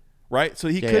hilly, right? So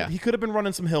he could have been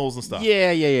running some hills and stuff.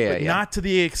 But not to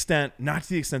the extent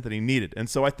that he needed. And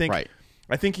so I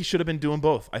think he should have been doing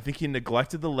both. I think he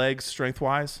neglected the legs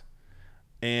strength-wise,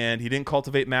 and he didn't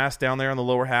cultivate mass down there on the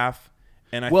lower half.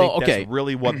 And I think that's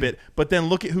really what bit. But then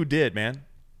look at who did, man.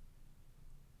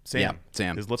 Sam.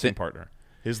 His lifting partner.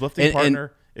 His lifting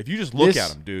partner. If you just look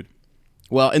at him, dude.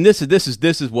 Well, and this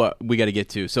is what we got to get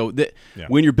to. So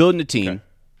when you're building a team,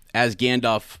 as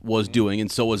Gandalf was doing,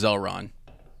 and so was Elrond,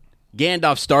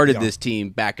 Gandalf started this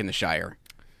team back in the Shire.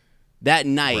 That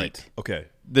night,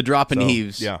 the dropping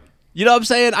eaves. Yeah. You know what I'm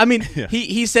saying? I mean,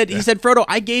 he said, Frodo,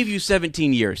 I gave you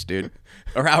 17 years, dude.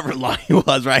 Or however long he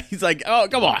was, right? He's like, oh,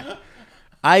 come on.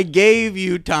 I gave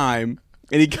you time.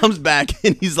 And he comes back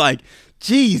and he's like,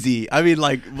 Jeezy. I mean,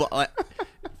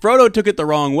 Frodo took it the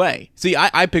wrong way. See,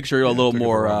 I picture a little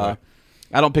more, I'm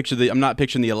not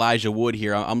picturing the Elijah Wood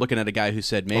here. I'm looking at a guy who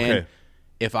said, man,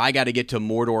 if I got to get to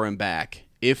Mordor and back,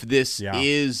 if this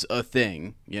is a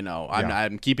thing,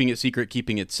 I'm keeping it secret,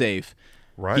 keeping it safe.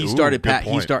 Right. He started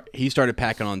packing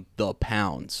on the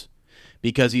pounds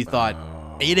because he thought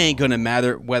it ain't gonna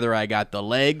matter whether I got the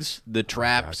legs, the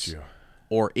traps,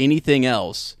 or anything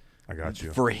else. I got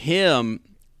you. For him,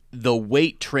 the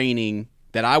weight training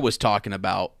that I was talking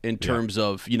about in terms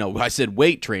of I said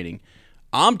weight training,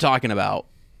 I'm talking about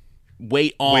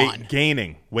weight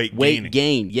gain.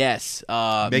 Yes,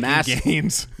 making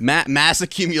gains, mass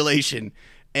accumulation,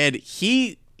 and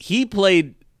he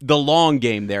played the long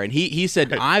game there, and he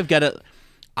said, "I've got to,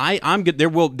 I'm good. There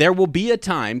will be a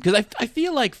time because I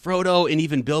feel like Frodo and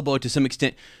even Bilbo to some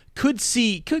extent could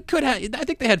have. I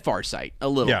think they had farsight a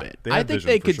little bit. I think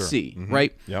they could see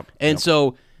right. Yep. And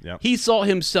so he saw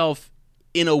himself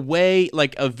in a way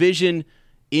like a vision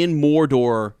in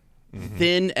Mordor,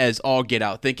 thin as all get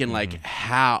out, thinking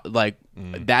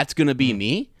that's gonna be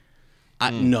me.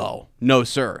 No,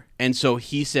 sir. And so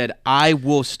he said, I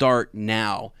will start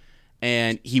now.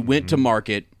 And he went to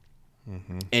market,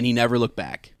 and he never looked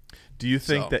back. Do you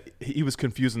think that he was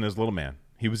confusing his little man?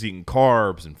 He was eating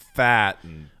carbs and fat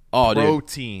and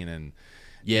protein and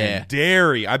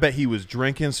dairy. I bet he was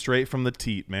drinking straight from the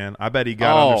teat, man. I bet he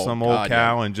got under some old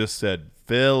cow and just said,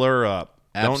 fill her up.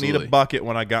 Absolutely. Don't need a bucket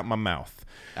when I got my mouth.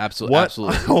 Absolutely. What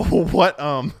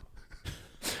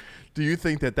do you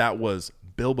think that was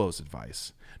Bilbo's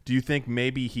advice? Do you think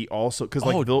maybe he also because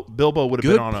Bilbo would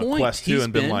have been on a quest too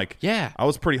and been like, I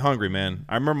was pretty hungry, man.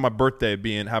 I remember my birthday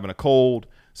having a cold,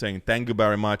 saying thank you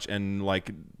very much, and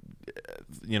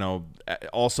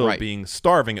also being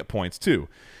starving at points too.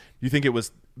 Do you think it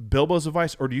was Bilbo's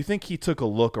advice, or do you think he took a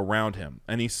look around him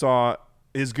and he saw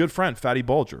his good friend Fatty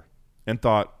Bulger and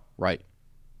thought, right,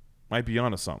 might be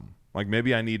onto something. Like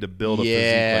maybe I need to build a physique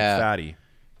like Fatty.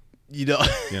 You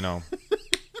know.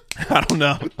 I don't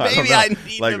know. Maybe I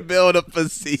need to build a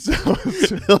physique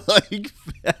like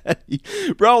Fatty.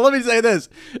 Bro, let me say this.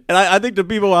 And I think the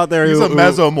people out there he's a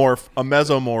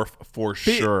mesomorph for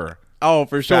sure. Oh,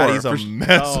 for sure. Fatty's a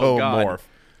mesomorph.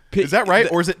 Is that right?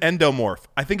 Or is it endomorph?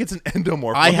 I think it's an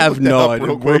endomorph. I have no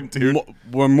idea.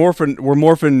 We're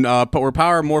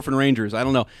power morphin rangers. I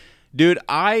don't know. Dude,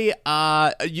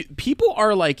 people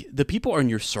are like, the people in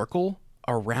your circle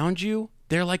around you,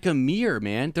 they're like a mirror,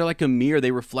 man. They're like a mirror.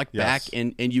 They reflect back,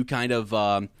 and you kind of,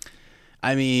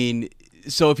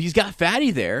 so if he's got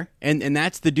Fatty there, and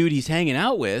that's the dude he's hanging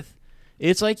out with,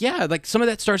 it's like, yeah, like some of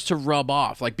that starts to rub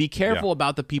off. Like, be careful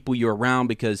about the people you're around,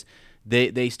 because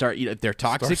they start, if they're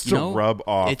toxic, rub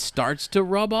off. It starts to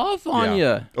rub off on you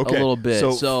a little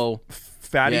bit. So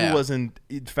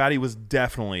Fatty was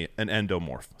definitely an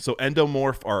endomorph. So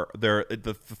endomorph are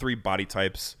the three body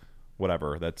types,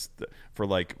 whatever. That's for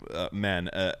like men.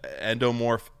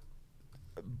 Endomorph,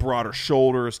 broader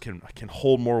shoulders, can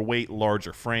hold more weight,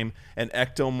 larger frame. And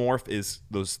ectomorph is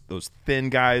those thin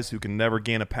guys who can never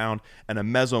gain a pound. And a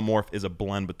mesomorph is a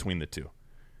blend between the two.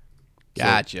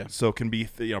 Gotcha. So it can be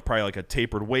probably like a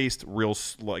tapered waist, real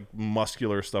like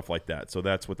muscular stuff like that. So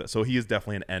that's what that. So he is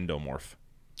definitely an endomorph.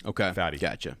 Okay. Fatty.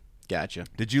 Gotcha.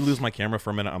 Did you lose my camera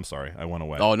for a minute? I'm sorry. I went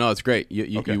away. Oh no, it's great.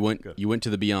 You went good. You went to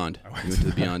the beyond. You went to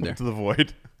the beyond there. To the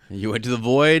void. You went to the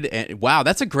void, and wow,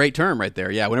 that's a great term right there.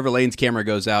 Yeah, whenever Lane's camera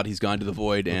goes out, he's gone to the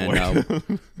void, and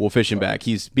we'll fish him back.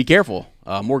 Be careful.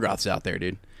 Morgoth's out there,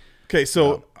 dude. Okay,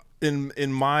 so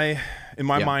in my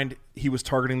mind, he was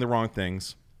targeting the wrong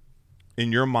things.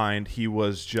 In your mind, he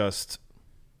was just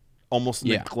almost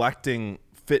neglecting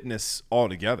fitness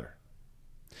altogether.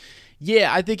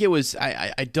 Yeah, I think it was.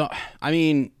 Was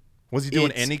he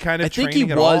doing any kind of training? I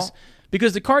think he was,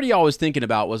 because the cardio I was thinking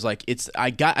about was like,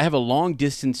 I have a long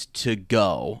distance to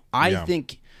go. I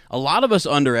think a lot of us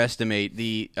underestimate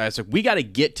so we got to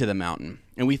get to the mountain,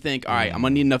 and we think, all right, I'm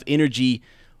gonna need enough energy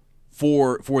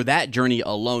for that journey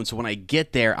alone. So when I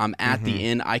get there, I'm at the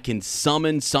end. I can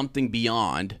summon something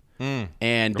beyond.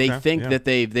 And they think that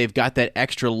they've got that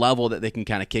extra level that they can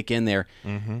kind of kick in there.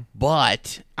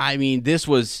 But I mean, this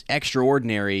was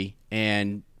extraordinary,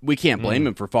 and we can't blame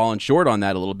him for falling short on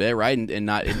that a little bit, right? And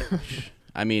not,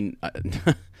 I mean,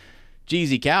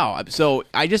 Jeezy cow. So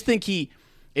I just think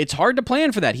it's hard to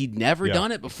plan for that. He'd never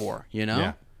done it before,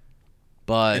 Yeah.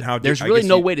 But there's really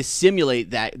no way to simulate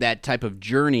that type of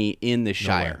journey in the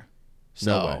Shire.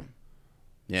 No way.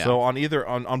 Yeah. So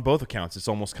on both accounts, it's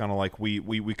almost kind of like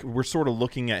we're sort of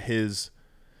looking at his,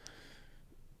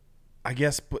 I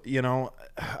guess, but I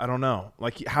don't know.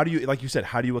 Like, how do you, like you said,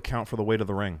 how do you account for the weight of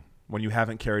the ring when you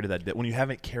haven't carried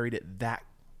it that?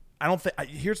 I don't think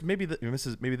maybe this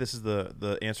is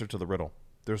the answer to the riddle.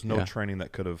 There's no training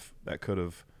that could have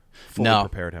fully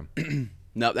prepared him.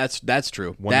 No, that's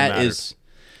true.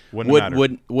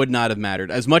 Would not have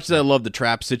mattered. As much as I love the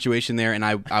trap situation there, and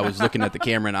I was looking at the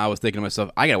camera and I was thinking to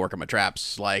myself, I got to work on my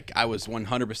traps. Like, I was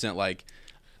 100% like,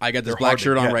 I got this black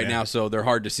shirt on right now, so they're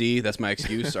hard to see. That's my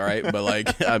excuse, all right? But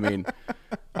like, I mean,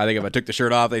 I think if I took the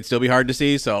shirt off, they'd still be hard to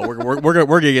see. So we're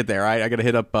gonna get there, right? I got to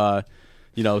hit up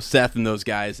Seth and those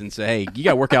guys and say, hey, you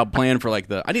got a workout plan for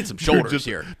like I need some shoulders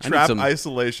here. Trap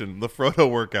isolation, the Frodo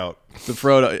workout. The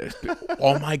Frodo.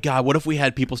 Oh my God, what if we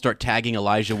had people start tagging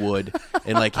Elijah Wood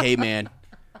and like, hey man,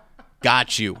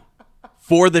 got you.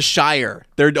 For the Shire.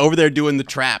 They're over there doing the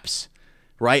traps,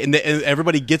 right? And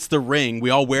everybody gets the ring. We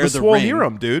all wear the ring. Swole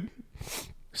Hiram, dude.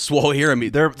 Swole Hiram. I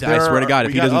swear to God,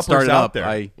 if he doesn't start it up,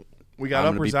 we got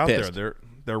uppers out there.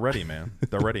 They're ready, man.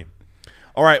 They're ready.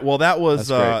 All right, well, that was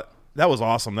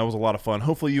awesome. That was a lot of fun.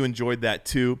 Hopefully you enjoyed that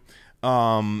too.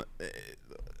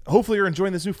 Hopefully you're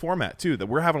enjoying this new format too, that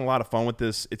we're having a lot of fun with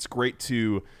this. It's great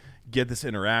to get this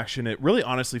interaction. It really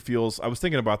honestly feels, I was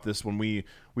thinking about this when you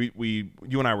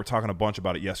and I were talking a bunch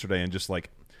about it yesterday and just like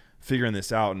figuring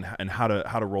this out and how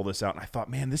to roll this out. And I thought,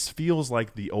 man, this feels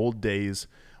like the old days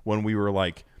when we were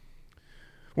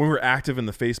active in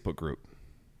the Facebook group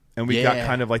and we got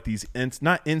kind of like these,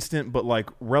 not instant, but like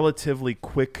relatively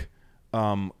quick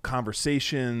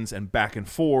conversations and back and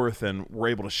forth, and we're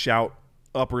able to shout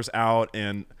uppers out.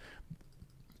 And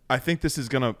I think this is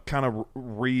going to kind of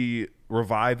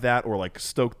revive that, or like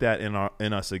stoke that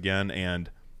in us again. And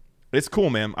it's cool,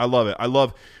 man. I love it. I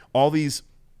love all these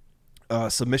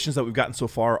submissions that we've gotten so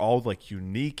far, all like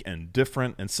unique and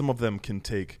different, and some of them can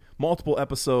take multiple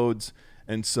episodes.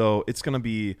 And so it's going to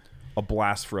be a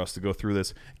blast for us to go through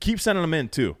this. Keep sending them in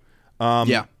too.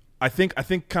 I think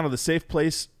kind of the safe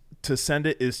place to send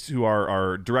it is to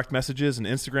our direct messages and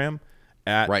Instagram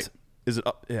at is it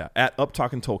up? Yeah, at Up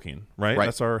Talking Tolkien, right?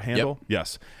 That's our handle. Yep.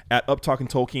 Yes, at Up Talking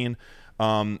Tolkien.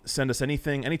 Send us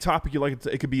anything, any topic you like.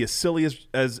 It could be as silly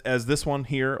as this one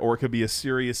here, or it could be as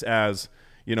serious as,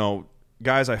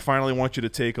 guys, I finally want you to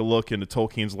take a look into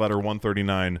Tolkien's letter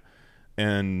 139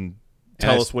 and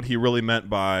tell us what he really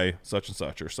meant by such and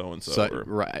such or so and so.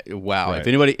 Right. Wow. Right. If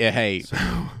anybody, if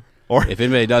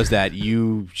anybody does that,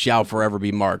 you shall forever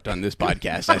be marked on this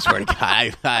podcast. I swear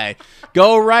to God.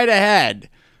 Go right ahead,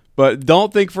 but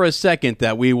don't think for a second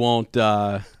that we won't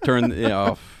turn.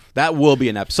 That will be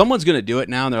an episode. Someone's going to do it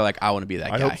now, and they're like, "I want to be that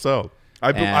guy." I hope so.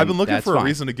 I've been looking for a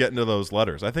reason to get into those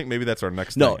letters. I think maybe that's our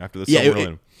next thing after this. Yeah,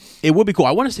 it would be cool.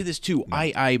 I want to say this too.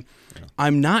 Yeah.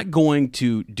 I'm not going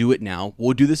to do it now.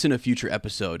 We'll do this in a future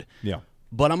episode. Yeah.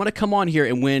 But I'm going to come on here,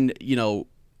 and when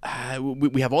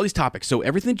we have all these topics, so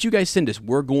everything that you guys send us,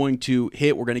 we're going to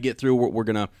hit. We're going to get through. We're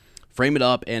going to frame it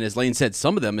up, and as Lane said,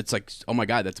 some of them it's like, oh my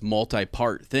God, that's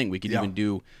multi-part thing. We could even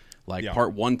do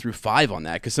part 1 through 5 on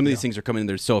that, because some of these things are coming in.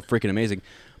 They're so freaking amazing.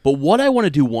 But what I want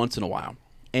to do once in a while,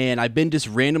 and I've been just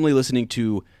randomly listening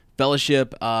to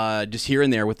Fellowship just here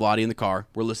and there with Lottie in the car.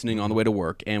 We're listening on the way to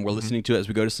work, and we're listening to it as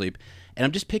we go to sleep. And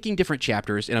I'm just picking different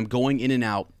chapters, and I'm going in and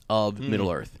out of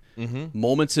Middle-earth.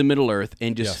 Moments in Middle-earth,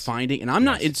 and just finding. And I'm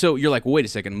not. And so you're like, well, wait a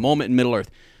second, moment in Middle-earth.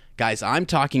 Guys, I'm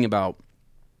talking about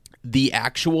the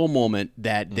actual moment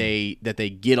that they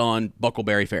get on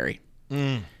Buckleberry Ferry.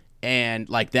 And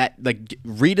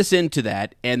read us into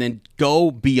that, and then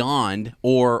go beyond.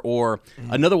 Or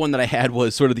another one that I had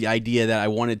was sort of the idea that I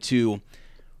wanted to,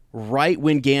 right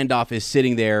when Gandalf is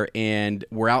sitting there, and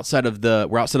we're outside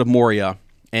of Moria,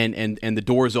 and the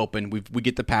door's open. We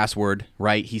get the password,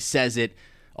 right? He says it.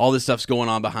 All this stuff's going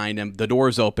on behind him. The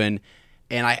door's open,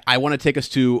 and I want to take us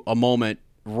to a moment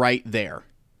right there,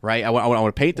 right? I want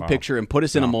to paint the picture and put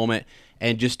us in a moment.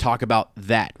 And just talk about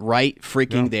that right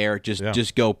freaking there.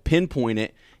 Just go pinpoint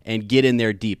it and get in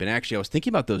there deep. And actually, I was thinking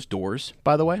about those doors,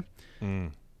 by the way.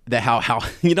 That how how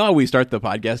we start the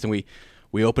podcast and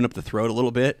we open up the throat a little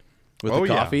bit with the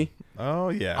coffee. Oh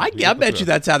yeah. I bet you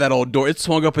that's how that old door. It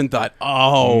swung up and thought,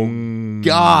 oh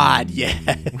God,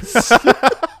 yes.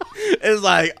 It's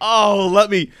like,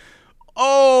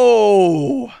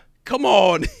 come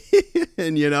on.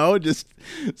 And just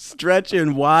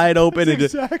stretching wide open.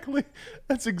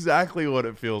 That's exactly what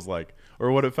it feels like,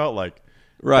 or what it felt like.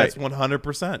 Right. That's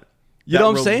 100%. You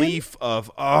know what I'm saying? Relief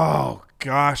of, oh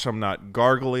gosh, I'm not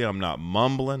gargly, I'm not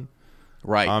mumbling.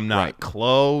 Right. I'm not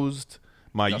closed.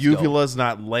 My uvula's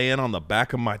not laying on the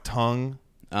back of my tongue.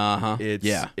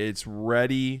 It's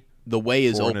ready. The way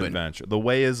is open. An adventure. The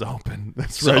way is open.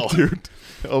 That's right, dude.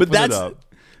 Open it up.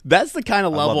 That's the kind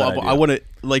of level I want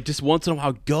to, just once in a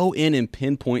while, go in and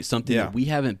pinpoint something that we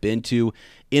haven't been to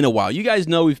in a while. You guys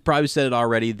know, we've probably said it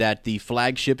already, that the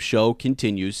flagship show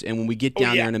continues. And when we get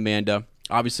down there in Amanda,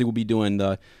 obviously we'll be doing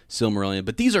the Silmarillion.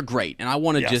 But these are great. And I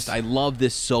want to I love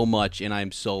this so much, and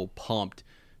I'm so pumped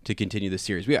to continue this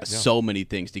series. We got so many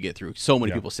things to get through. So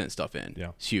many people sent stuff in.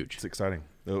 Yeah. It's huge. It's exciting.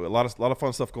 A lot of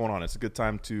fun stuff going on. It's a good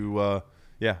time to...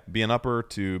 be an upper,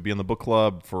 to be in the book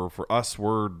club. For us,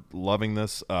 we're loving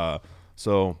this.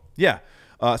 So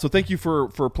thank you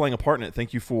for playing a part in it.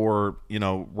 Thank you for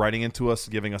writing into us,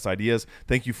 giving us ideas.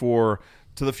 Thank you to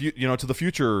the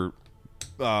future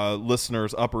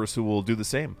listeners, uppers, who will do the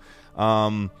same.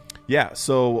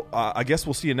 So I guess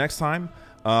we'll see you next time.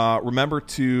 Remember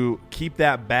to keep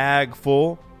that bag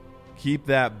full. Keep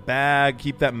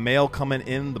that mail coming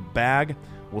in the bag.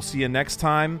 We'll see you next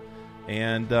time.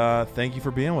 And thank you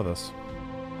for being with us.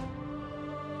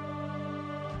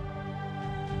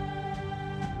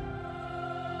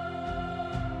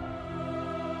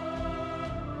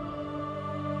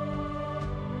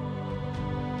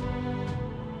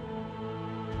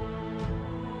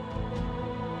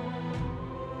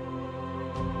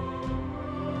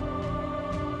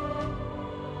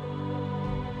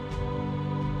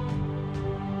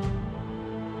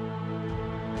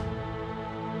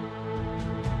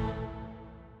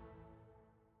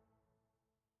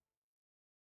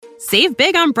 Save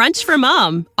big on brunch for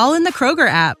mom, all in the Kroger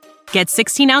app. Get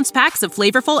 16-ounce packs of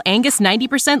flavorful Angus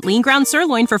 90% lean ground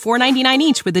sirloin for $4.99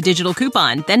 each with a digital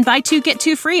coupon. Then buy 2, get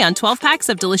 2 free on 12 packs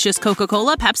of delicious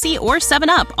Coca-Cola, Pepsi, or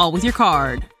 7-Up, all with your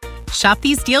card. Shop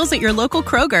these deals at your local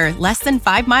Kroger, less than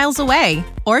 5 miles away.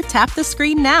 Or tap the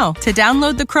screen now to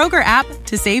download the Kroger app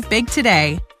to save big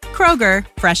today. Kroger,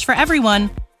 fresh for everyone.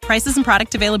 Prices and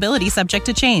product availability subject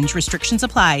to change. Restrictions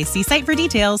apply. See site for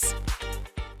details.